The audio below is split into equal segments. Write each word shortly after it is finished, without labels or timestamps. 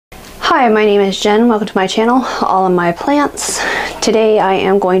Hi, my name is Jen. Welcome to my channel, All of My Plants. Today I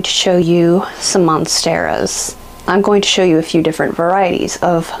am going to show you some Monsteras. I'm going to show you a few different varieties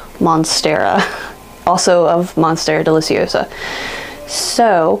of Monstera, also of Monstera deliciosa.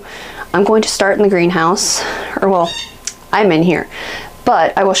 So I'm going to start in the greenhouse, or well, I'm in here,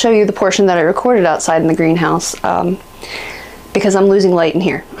 but I will show you the portion that I recorded outside in the greenhouse because I'm losing light in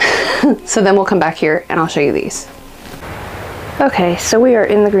here. So then we'll come back here and I'll show you these. Okay, so we are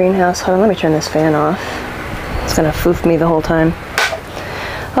in the greenhouse. Hold on, let me turn this fan off. It's gonna foof me the whole time.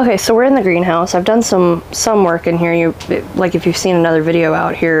 Okay, so we're in the greenhouse. I've done some work in here. Like if you've seen another video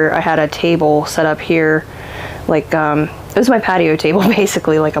out here, I had a table set up here, like it was my patio table,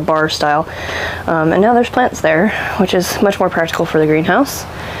 basically like a bar style. And now there's plants there, which is much more practical for the greenhouse.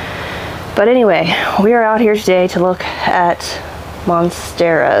 But anyway, we are out here today to look at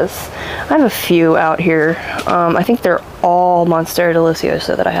Monsteras. I have a few out here. I think they're all Monstera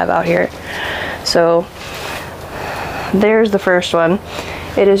deliciosa that I have out here. So there's the first one.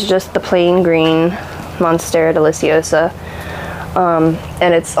 It is just the plain green Monstera deliciosa,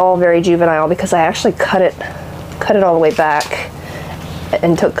 and it's all very juvenile because I actually cut it all the way back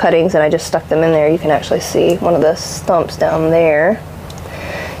and took cuttings and I just stuck them in there. You can actually see one of the stumps down there.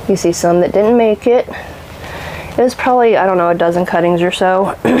 You see some that didn't make it. It was probably, I don't know, a dozen cuttings or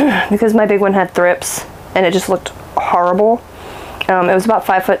so because my big one had thrips and it just looked horrible. It was about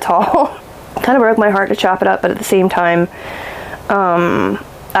 5 foot tall. Kind of broke my heart to chop it up, but at the same time,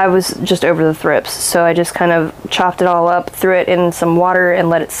 I was just over the thrips. So I just kind of chopped it all up, threw it in some water and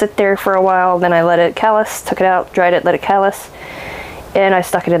let it sit there for a while. Then I let it callus, took it out, dried it, let it callus, and I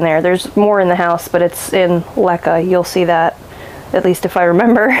stuck it in there. There's more in the house, but it's in leca. You'll see that, at least if I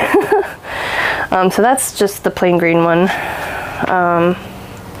remember. So that's just the plain green one.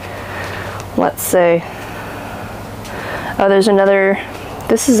 Let's see. Oh, there's another.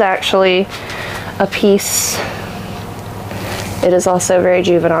 This is actually a piece. It is also very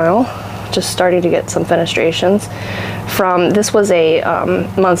juvenile, just starting to get some fenestrations from, this was a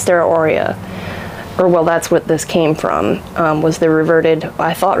Monstera aurea, or well, that's what this came from, was the reverted,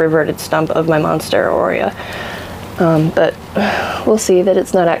 I thought reverted stump of my Monstera aurea. But we'll see that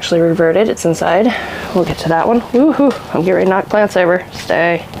it's not actually reverted, it's inside. We'll get to that one. Woohoo! I'm getting ready to knock plants over.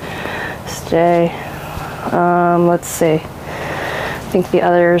 Stay. Let's see. I think the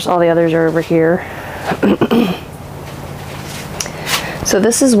others, all the others are over here. So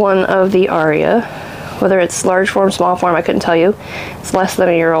this is one of the aurea. Whether it's large form, small form, I couldn't tell you. It's less than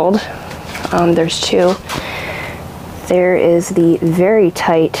a year old. There's two. There is the very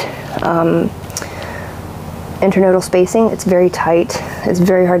tight internodal spacing. It's very tight. It's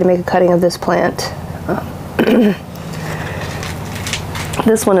very hard to make a cutting of this plant.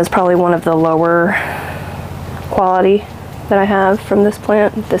 This one is probably one of the lower quality that I have from this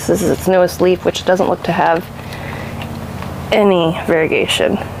plant. This is its newest leaf, which doesn't look to have any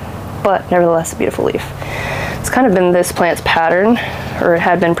variegation, but nevertheless a beautiful leaf. It's kind of been this plant's pattern, or it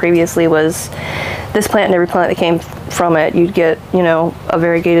had been previously, was this plant and every plant that came from it, you'd get, you know, a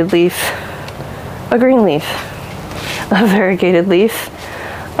variegated leaf, a green leaf, a variegated leaf,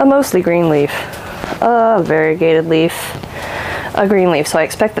 a mostly green leaf, a variegated leaf, a green leaf. So I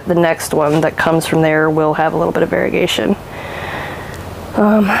expect that the next one that comes from there will have a little bit of variegation.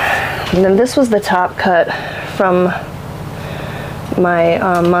 And then this was the top cut from my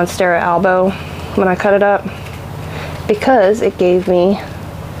Monstera albo when I cut it up, because it gave me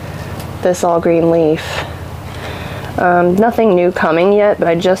this all green leaf. Nothing new coming yet, but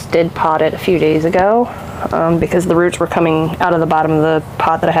I just did pot it a few days ago because the roots were coming out of the bottom of the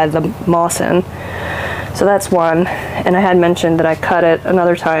pot that I had the moss in. So that's one. And I had mentioned that I cut it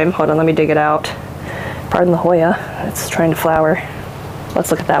another time. Hold on, let me dig it out. Pardon the Hoya, it's trying to flower. Let's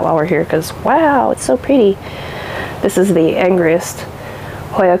look at that while we're here, because wow, it's so pretty. This is the angriest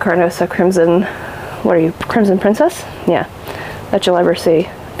Hoya carnosa crimson, what are you, Crimson Princess? Yeah, that you'll ever see,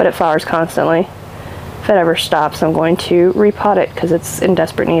 but it flowers constantly. If it ever stops, I'm going to repot it because it's in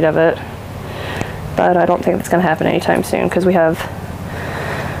desperate need of it. But I don't think that's going to happen anytime soon because we have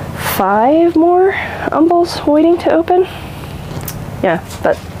 5 more umbels waiting to open. Yeah,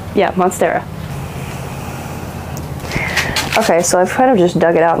 but yeah, Monstera. Okay, so I've kind of just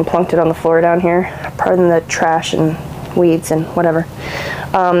dug it out and plunked it on the floor down here. Pardon the trash and weeds and whatever.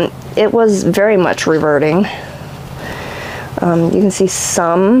 It was very much reverting. You can see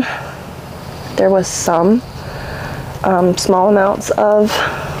some. There was some small amounts of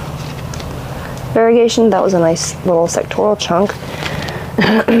variegation. That was a nice little sectoral chunk.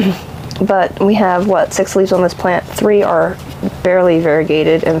 But we have, what, 6 leaves on this plant. 3 are barely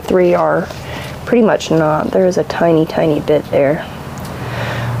variegated and 3 are pretty much not. There is a tiny, tiny bit there.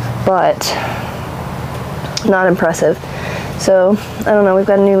 but not impressive. So I don't know, we've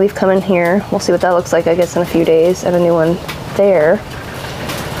got a new leaf coming here. We'll see what that looks like, I guess, in a few days, and a new one there.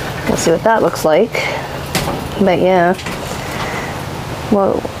 We'll see what that looks like. But yeah,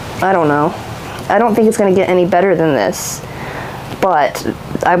 well, I don't know. I don't think it's going to get any better than this, but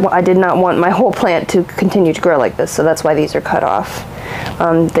I did not want my whole plant to continue to grow like this, so that's why these are cut off.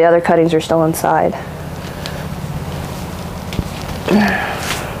 The other cuttings are still inside.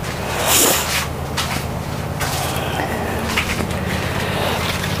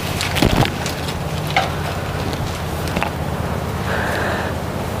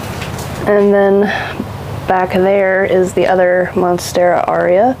 And then back there is the other Monstera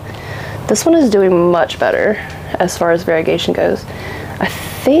aria. This one is doing much better as far as variegation goes. I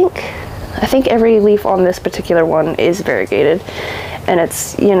think every leaf on this particular one is variegated, and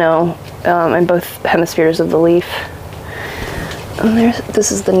it's, you know, in both hemispheres of the leaf. And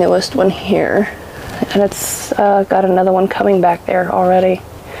this is the newest one here, and it's got another one coming back there already.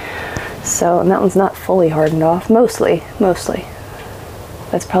 So, and that one's not fully hardened off, mostly.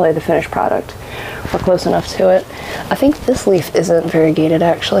 That's probably the finished product. We're close enough to it. I think this leaf isn't variegated,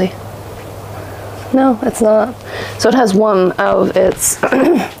 actually. No, it's not. So it has one of its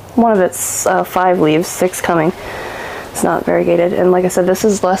 5 leaves, 6 coming. It's not variegated, and like I said, this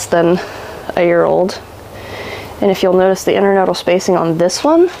is less than a year old. And if you'll notice, the internodal spacing on this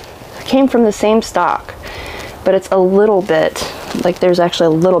one came from the same stock, but it's a little bit, like there's actually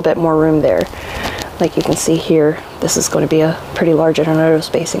a little bit more room there. Like you can see here, this is going to be a pretty large internodal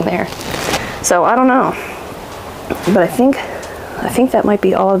spacing there. So I don't know, but I think that might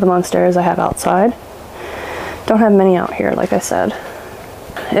be all of the Monsteras I have outside. Don't have many out here, like I said.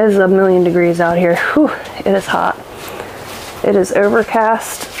 It is a million degrees out here. Whew, it is hot. It is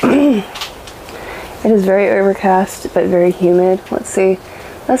overcast. It is very overcast, but very humid. Let's see.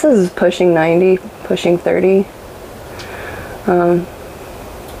 This is pushing 90, pushing 30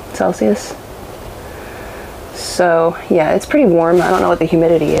 Celsius. So yeah, it's pretty warm. I don't know what the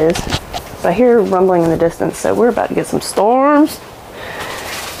humidity is, but I hear rumbling in the distance, so we're about to get some storms.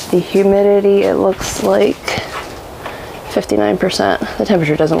 The humidity, it looks like 59%. The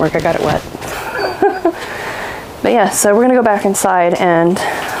temperature doesn't work, I got it wet. But yeah, so we're gonna go back inside and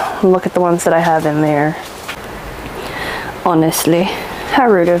look at the ones that I have in there. Honestly, how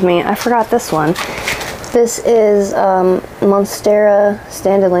rude of me. I forgot this one. This is Monstera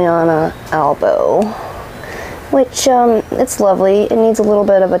standalliana albo, which it's lovely. It needs a little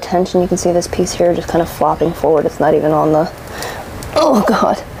bit of attention. You can see this piece here just kind of flopping forward. It's not even on the, oh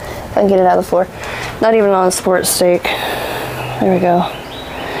god, if I can get it out of the floor. Not even on the support stake. There we go.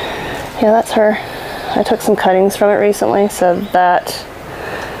 Yeah, that's her. I took some cuttings from it recently, so that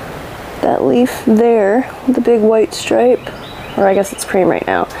leaf there, the big white stripe, or I guess it's cream right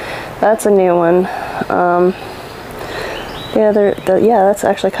now, that's a new one. Yeah, that's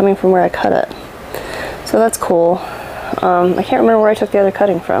actually coming from where I cut it. So that's cool. I can't remember where I took the other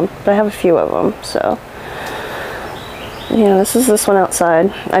cutting from, but I have a few of them, so. Yeah, this is this one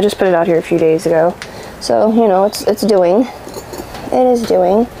outside. I just put it out here a few days ago. So, you know, it's doing. It is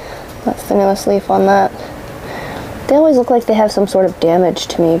doing. That's the newest leaf on that. They always look like they have some sort of damage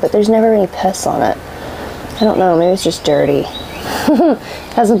to me, but there's never any pests on it. I don't know, maybe it's just dirty.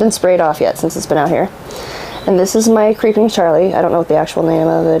 Hasn't been sprayed off yet since it's been out here. And this is my Creeping Charlie. I don't know what the actual name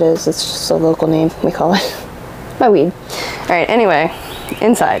of it is. It's just a local name, we call it. My weed. Alright, anyway,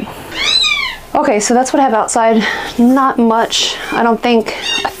 inside. Okay, so that's what I have outside. Not much. I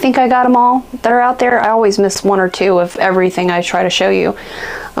think I got them all that are out there. I always miss 1 or 2 of everything I try to show you.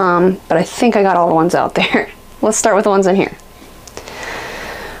 But I think I got all the ones out there. Let's start with the ones in here.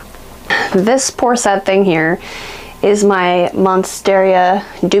 This poor sad thing here is my Monstera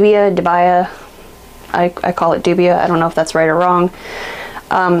dubia. I call it dubia. I don't know if that's right or wrong.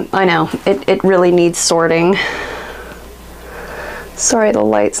 I know, it really needs sorting. Sorry, the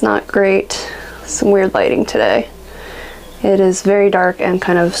light's not great. Some weird lighting today. It is very dark and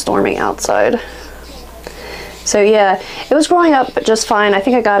kind of stormy outside. So yeah, it was growing up just fine. I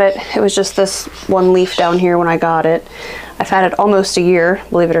think I got it. It was just this one leaf down here when I got it. I've had it almost a year,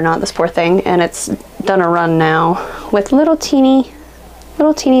 believe it or not, this poor thing, and it's done a run now with little teeny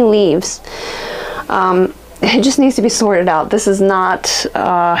leaves. It just needs to be sorted out. This is not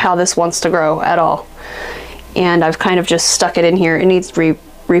how this wants to grow at all. And I've kind of just stuck it in here. It needs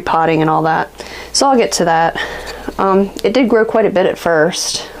repotting and all that. So I'll get to that. It did grow quite a bit at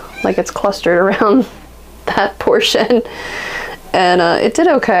first. Like it's clustered around that portion. And it did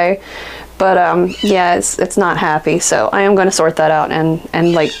okay. But yeah, it's not happy. So I am going to sort that out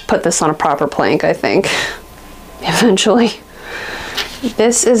and like put this on a proper plank, I think. Eventually.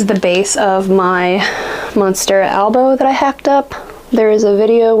 This is the base of my Monstera albo that I hacked up. There is a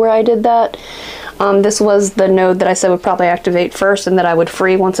video where I did that. This was the node that I said would probably activate first and that I would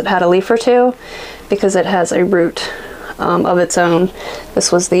free once it had a leaf or two, because it has a root of its own.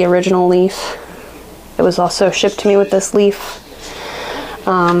 This was the original leaf. It was also shipped to me with this leaf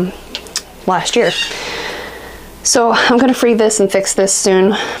last year. So I'm going to free this and fix this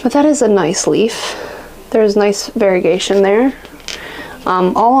soon, but that is a nice leaf. There's nice variegation there.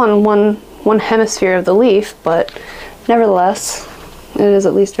 All on one hemisphere of the leaf, but nevertheless, it is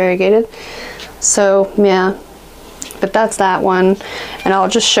at least variegated. So yeah, but that's that one, and I'll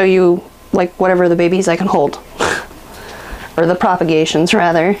just show you like whatever the babies I can hold, or the propagations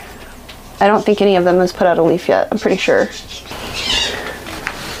rather. I don't think any of them has put out a leaf yet, I'm pretty sure.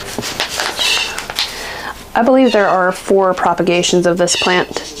 I believe there are 4 propagations of this plant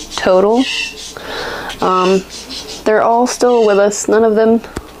total. They're all still with us. None of them,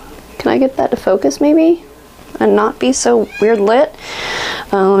 can I get that to focus maybe? And not be so weird lit?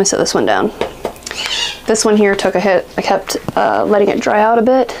 Let me set this one down. This one here took a hit. I kept letting it dry out a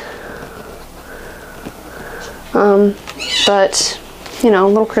bit. But, you know, a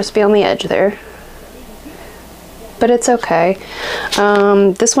little crispy on the edge there. But it's okay.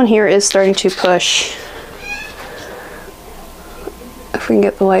 This one here is starting to push, if we can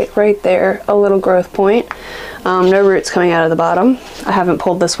get the light right there, a little growth point. No roots coming out of the bottom. I haven't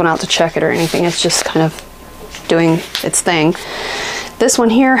pulled this one out to check it or anything. It's just kind of doing its thing. This one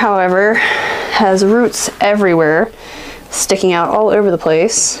here, however, has roots everywhere, sticking out all over the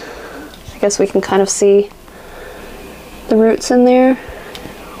place. I guess we can kind of see the roots in there.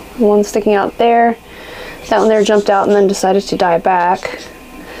 One sticking out there. That one there jumped out and then decided to die back.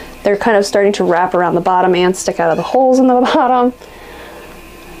 They're kind of starting to wrap around the bottom and stick out of the holes in the bottom.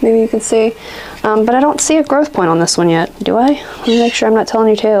 Maybe you can see. But I don't see a growth point on this one yet, do I? Let me make sure I'm not telling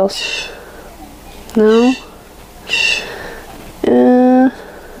you tales. No?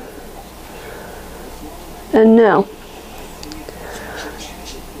 And no.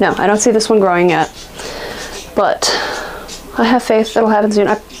 No, I don't see this one growing yet. But I have faith that'll happen soon.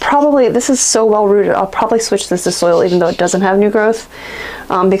 This is so well rooted, I'll probably switch this to soil even though it doesn't have new growth,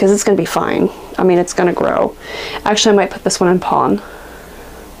 because it's going to be fine. I mean, it's going to grow. Actually, I might put this one in pawn.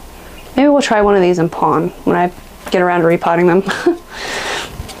 Maybe we'll try one of these in pawn when I get around to repotting them.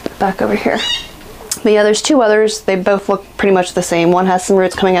 Back over here. But yeah, there's 2 others. They both look pretty much the same. One has some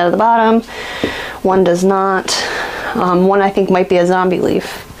roots coming out of the bottom. One does not. One I think might be a zombie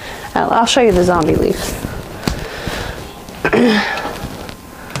leaf. I'll show you the zombie leaf.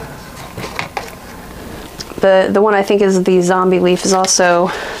 The one I think is the zombie leaf is also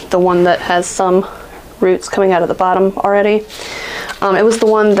the one that has some roots coming out of the bottom already. It was the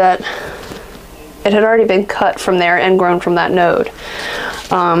one that it had already been cut from there and grown from that node.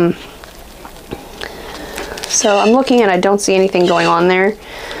 So I'm looking and I don't see anything going on there.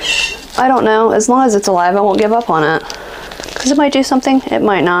 I don't know. As long as it's alive, I won't give up on it. Because it might do something, it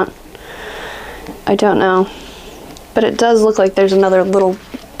might not. I don't know. But it does look like there's another little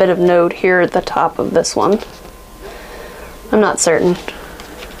bit of node here at the top of this one. I'm not certain.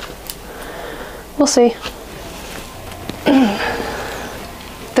 We'll see.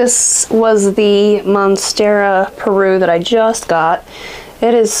 This was the Monstera Peru that I just got.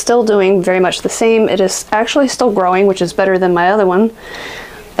 It is still doing very much the same. It is actually still growing, which is better than my other one.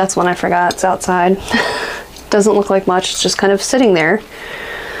 That's one I forgot. It's outside. Doesn't look like much. It's just kind of sitting there.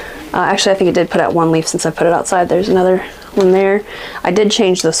 Actually, I think it did put out 1 leaf since I put it outside. There's another one there. I did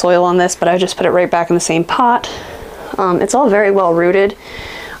change the soil on this, but I just put it right back in the same pot. It's all very well rooted.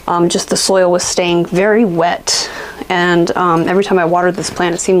 Just the soil was staying very wet, and every time I watered this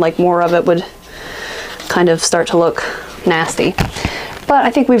plant, it seemed like more of it would kind of start to look nasty. But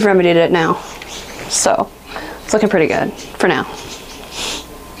I think we've remedied it now, so it's looking pretty good for now.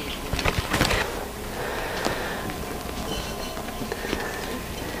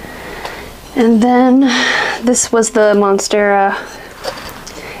 And then this was the Monstera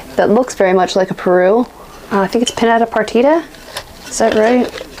that looks very much like a Peru. I think it's Pinnata partita. Is that right?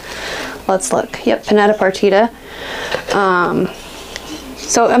 Let's look. Yep, Pinnata partita.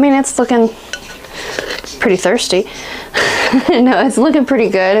 So, I mean, it's looking pretty thirsty. No, it's looking pretty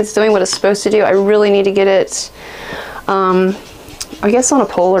good. It's doing what it's supposed to do. I really need to get it, I guess on a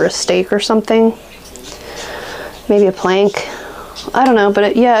pole or a stake or something. Maybe a plank. I don't know,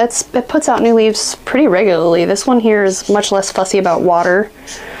 but yeah, it puts out new leaves pretty regularly. This one here is much less fussy about water,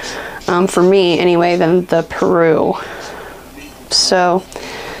 for me anyway, than the Peru. So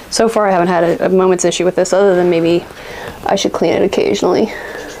far I haven't had a moment's issue with this, other than maybe I should clean it occasionally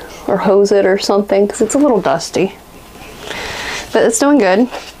or hose it or something, because it's a little dusty. But it's doing good.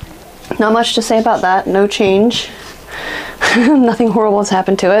 Not much to say about that. No change. Nothing horrible has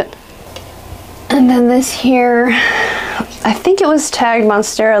happened to it. And then this here, I think it was tagged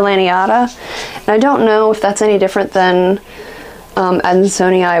Monstera laniata, and I don't know if that's any different than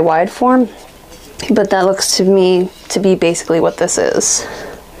Adansonii wide form, but that looks to me to be basically what this is.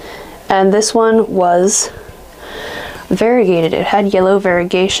 And this one was variegated. It had yellow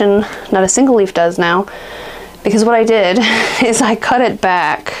variegation. Not a single leaf does now, because what I did is I cut it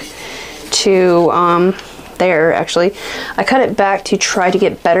back to there actually. I cut it back to try to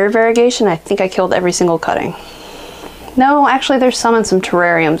get better variegation. I think I killed every single cutting. No, actually there's some in some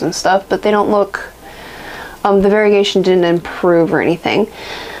terrariums and stuff, but they don't look, the variegation didn't improve or anything.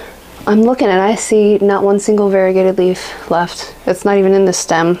 I'm looking and I see not one single variegated leaf left. It's not even in the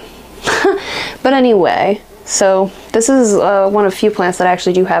stem. But anyway, so this is one of few plants that I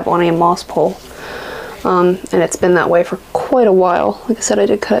actually do have on a moss pole. And it's been that way for quite a while. Like I said, I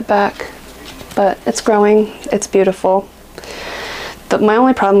did cut it back. But it's growing, it's beautiful. My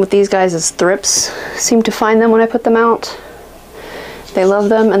only problem with these guys is thrips seem to find them when I put them out. They love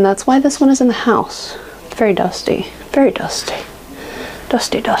them, and that's why this one is in the house. It's very dusty, very dusty.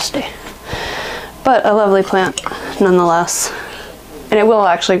 Dusty, dusty. But a lovely plant nonetheless. And it will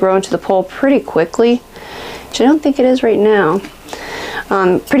actually grow into the pole pretty quickly, which I don't think it is right now.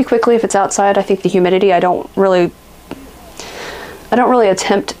 Pretty quickly if it's outside. I think the humidity, I don't really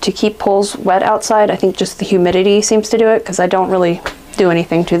attempt to keep poles wet outside. I think just the humidity seems to do it, because I don't really do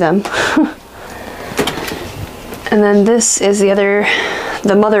anything to them. And then this is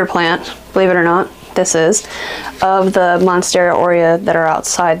the mother plant, believe it or not, this is, of the Monstera aurea that are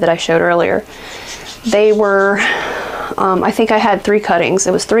outside that I showed earlier. They were, I think I had 3 cuttings.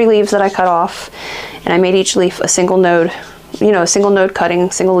 It was 3 leaves that I cut off, and I made each leaf a single node, you know, a single node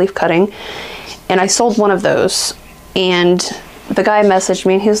cutting, single leaf cutting, and I sold one of those. And the guy messaged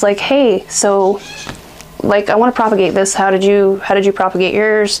me and he was like, hey, so like I want to propagate this. How did you propagate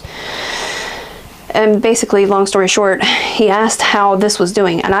yours? And basically, long story short, he asked how this was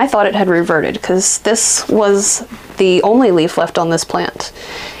doing, and I thought it had reverted because this was the only leaf left on this plant.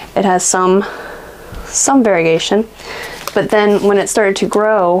 It has some variegation, but then when it started to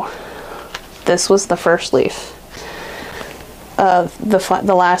grow, this was the first leaf.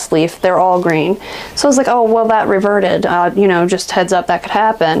 The last leaf, they're all green. So I was like, oh, well, that reverted, you know, just heads up, that could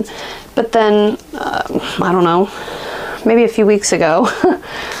happen. But then, I don't know, maybe a few weeks ago,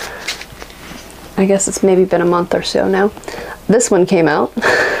 I guess it's maybe been a month or so now, this one came out.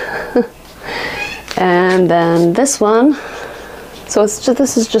 And then this one, so it's just,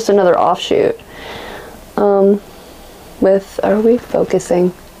 this is just another offshoot. Are we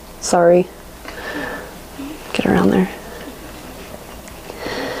focusing? Sorry. Get around there.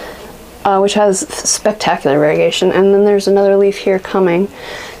 Which has spectacular variegation, and then there's another leaf here coming.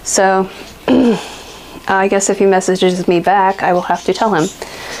 So I guess if he messages me back, I will have to tell him.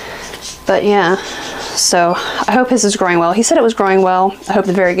 But yeah, so I hope his is growing well. He said it was growing well. I hope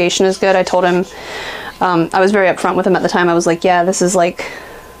the variegation is good. I told him, I was very upfront with him at the time. I was like, yeah, this is like,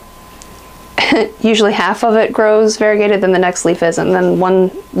 usually half of it grows variegated, then the next leaf isn't, and then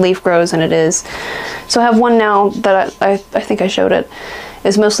one leaf grows and it is. So I have one now that I think I showed it,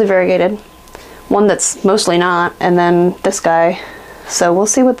 is mostly variegated, one that's mostly not, and then this guy. So we'll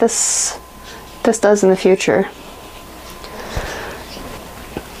see what this does in the future.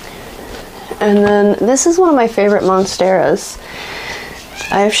 And then this is one of my favorite Monsteras.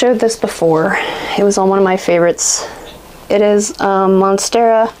 I've showed this before. It was on one of my favorites. It is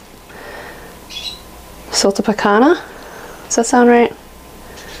Monstera Sultipacana. Does that sound right?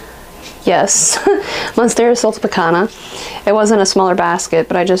 Yes, Monstera Sultipacana. It was in a smaller basket,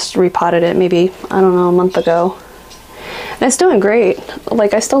 but I just repotted it maybe, I don't know, a month ago. And it's doing great.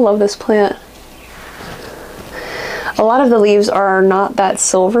 Like, I still love this plant. A lot of the leaves are not that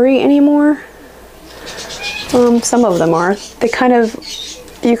silvery anymore. Some of them are. They kind of,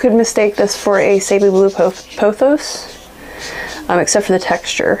 you could mistake this for a Sable Blue Pothos, except for the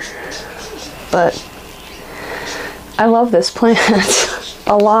texture. But I love this plant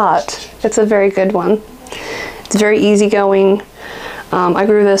a lot. It's a very good one. It's very easygoing. I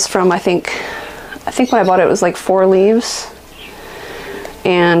grew this from, I think when I bought it, it was like 4 leaves.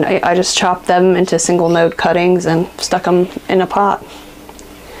 And I just chopped them into single node cuttings and stuck them in a pot.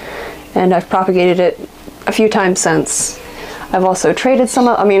 And I've propagated it a few times since. I've also traded some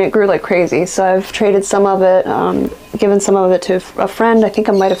of, I mean, it grew like crazy, so I've traded some of it, given some of it to a friend. I think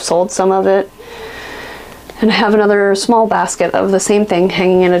I might have sold some of it. And I have another small basket of the same thing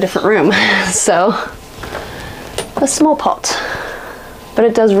hanging in a different room. So, a small pot. But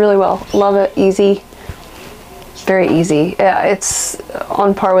it does really well. Love it, easy. very easy. It's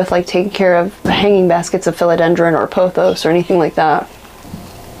on par with like taking care of hanging baskets of philodendron or pothos or anything like that.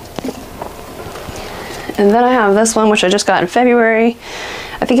 And then I have this one, which I just got in February.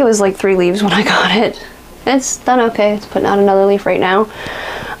 I think it was like 3 leaves when I got it. It's done okay. It's putting out another leaf right now.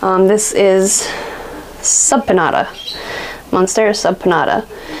 This is subpinnata, Monstera subpinnata.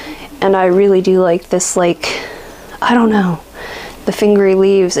 And I really do like this, like, I don't know, the fingery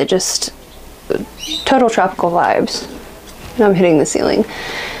leaves. It just, total tropical vibes. And I'm hitting the ceiling.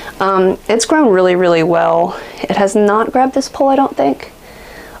 It's grown really, really well. It has not grabbed this pole, I don't think.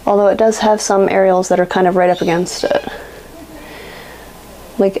 Although it does have some aerials that are kind of right up against it.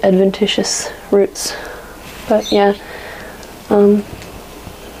 Like adventitious roots. But yeah.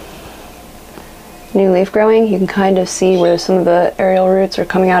 New leaf growing. You can kind of see where some of the aerial roots are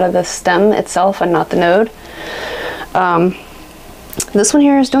coming out of the stem itself and not the node. This one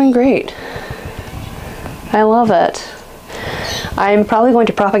here is doing great. I love it. I'm probably going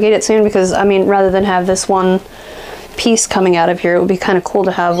to propagate it soon because, I mean, rather than have this one piece coming out of here, it would be kind of cool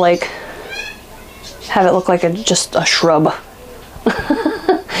to have it look like just a shrub.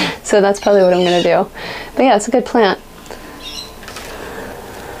 So that's probably what I'm gonna do. But yeah, it's a good plant.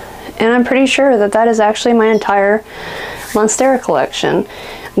 And I'm pretty sure that that is actually my entire Monstera collection.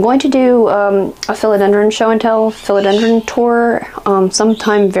 I'm going to do a philodendron show and tell, philodendron tour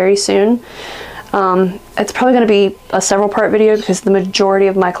sometime very soon. It's probably going to be a several part video because the majority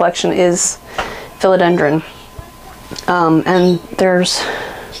of my collection is philodendron. And there's,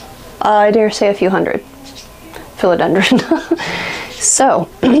 I dare say, a few hundred philodendron. So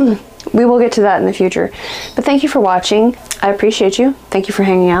we will get to that in the future. But thank you for watching. I appreciate you. Thank you for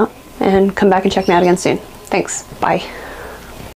hanging out, and come back and check me out again soon. Thanks. Bye.